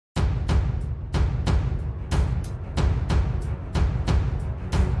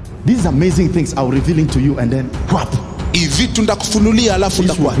These amazing things I'm revealing to you, and then whap. This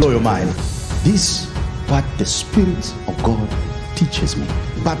will blow your mind. This what the Spirit of God teaches me.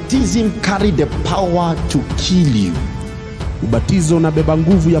 Baptism carry the power to kill you. Ubatizo unabeba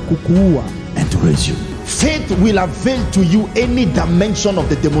nguvu ya kukuua and to raise you. Faith will avail to you any dimension of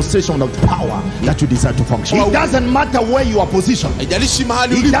the demonstration of power that you desire to function. It doesn't matter where you are positioned. It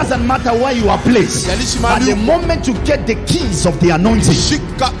doesn't matter where you are placed. At the moment you get the keys of the anointing,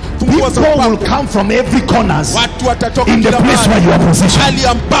 people will come from every corner in the place where you are positioned.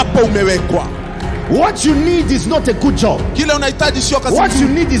 What you need is not a good job. What you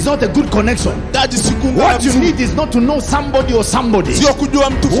need is not a good connection. What you need is not to know somebody or somebody.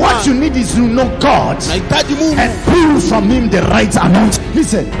 What you need is to know God and pull from Him the right anointing.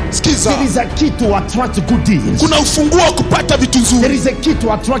 Listen, there is a key to attract good deals. There is a key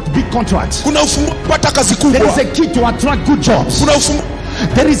to attract big contracts. There is a key to attract good jobs.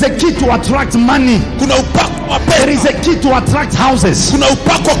 There is a key to attract money. There is a key to attract houses.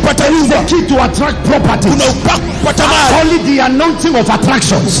 There is a key to attract property. Only the anointing of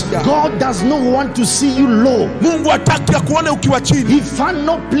attractions. God does not want to see you low. He found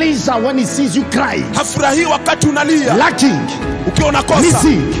no pleasure when He sees you crying, lacking,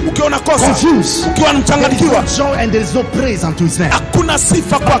 missing, confused. There is no joy and there is no praise unto His name. But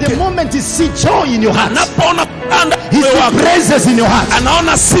the moment He sees joy in your heart, He sees praises in your heart,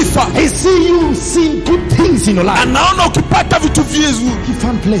 He sees you seeing good things in your life, He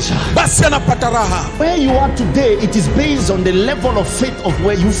found pleasure. Where you are today, it is based on the level of faith of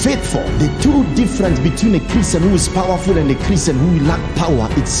where you faithful. The true difference between a Christian who is powerful and a Christian who lack power,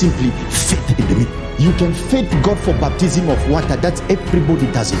 it's simply faith in the middle. You can faith God for baptism of water. That's everybody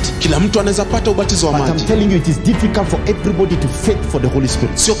does it. But I'm telling you, it is difficult for everybody to faith for the Holy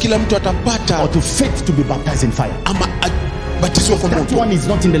Spirit, or to faith to be baptized in fire. That one is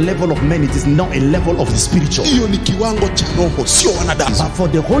not in the level of men, it is not a level of the spiritual. But for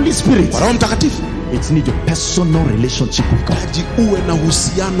the Holy Spirit, it needs a personal relationship with God. You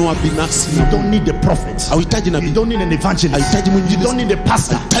don't need a prophet. You don't need an evangelist. You don't need a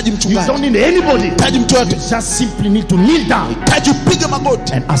pastor. You don't need anybody. You just simply need to kneel down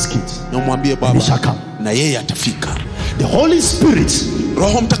and ask it. And it shall come. The Holy Spirit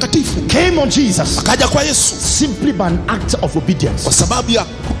came on Jesus simply by an act of obedience,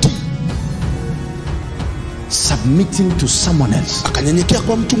 submitting to someone else.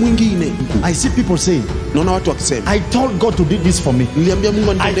 I see people saying, I told God to do this for me.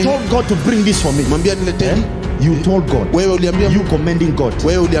 I told God to bring this for me. You told God. You commending God.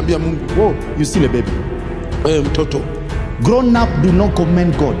 Whoa, you still a baby. Grown up do not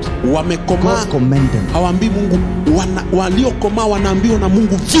commend God. God commend them.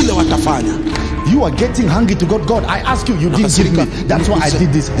 You are getting hungry to God. God, I ask you, you didn't give me. That's why I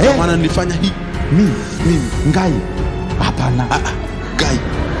did this. Hey, me, ngai, hapana, ngai,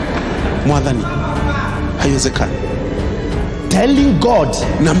 mwadhani, haiwezekani. Telling God,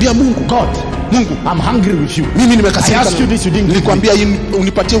 naambia Mungu, God, I'm hungry with you. I asked you this, you didn't give me.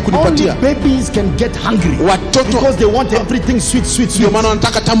 Only babies can get hungry because they want everything sweet.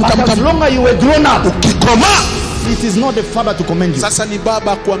 But as long as you were grown up, it is not the father to commend you. Sasa ni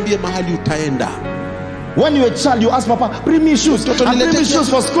baba kuambie mahali utaenda. When you're a child, you ask Papa, bring me shoes. Bring me shoes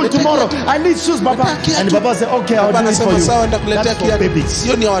for school tomorrow. I need shoes, Papa. And Papa say, okay, I'll do it for you. That's for babies.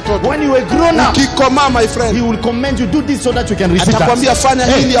 When you are grown up, He will commend you, do this so that you can receive that. Hey,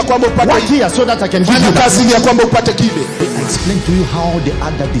 work here so that I can give you that. I explained to you how the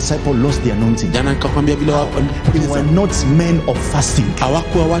other disciple lost the anointing. They were not men of fasting.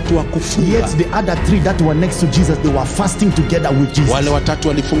 Yet the other three that were next to Jesus, they were fasting together with Jesus.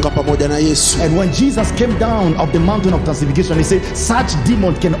 And when Jesus came down of the mountain of transfiguration, He said, such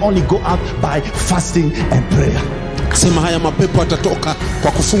demons can only go up by fasting and prayer.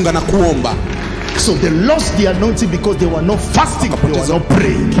 So they lost the anointing because they were not fasting, they were not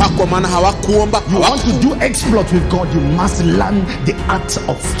praying. You want to do exploit with God, you must learn the art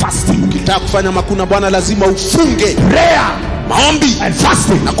of fasting. Prayer and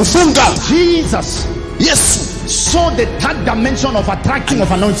fasting. Jesus, yes, saw the third dimension of attracting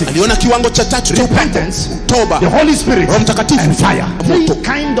of anointing. Repentance, the Holy Spirit, and fire. Three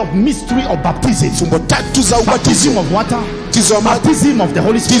kind of mystery of baptism. Baptism of water, baptism of the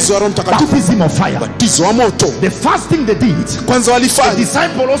Holy Spirit, baptism of fire. The first thing they did, the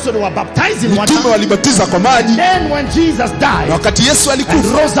disciples also were baptized in water. Then when Jesus died and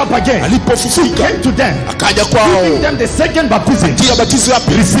rose up again, he came to them, giving them the second baptism,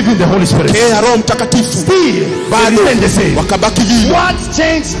 receiving the Holy Spirit. Still, they remained the same. What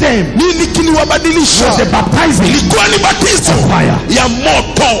changed them was the baptizing of fire.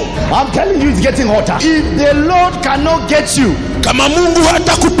 I'm telling you, it's getting hotter. If the Lord cannot get you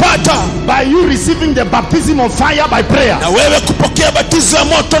by you receiving the baptism of fire by prayer, he will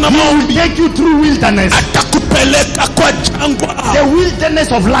take you through wilderness, the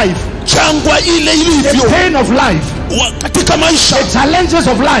wilderness of life, the pain of life, the challenges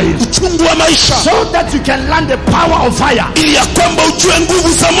of life, so that you can learn the power of fire,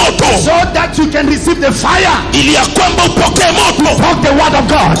 so that you can receive the fire, talk the word of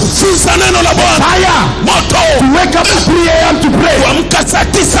God, fire, to wake up at 3 a.m. to pray,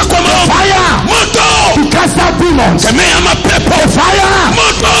 fire, to cast out demons, fire,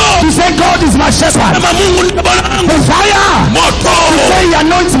 to say God is my shepherd, the fire, to say he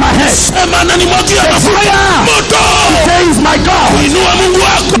anoints my head, the fire, to say is my God.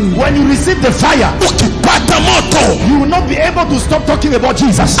 When you receive the fire, you will not be able to stop talking about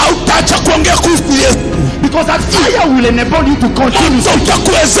Jesus, because that fire will enable you to continue speaking.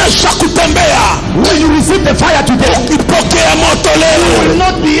 When you receive the fire today, you will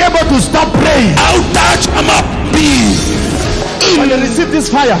not be able to stop praying. When you receive this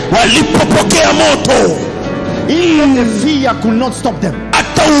fire, even the fear could not stop them.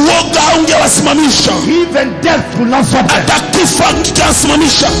 Even death could not stop them.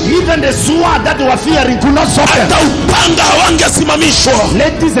 Even the sword that they were fearing could not stop them.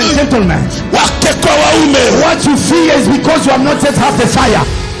 Ladies and gentlemen, what you fear is because you have not yet have the fire.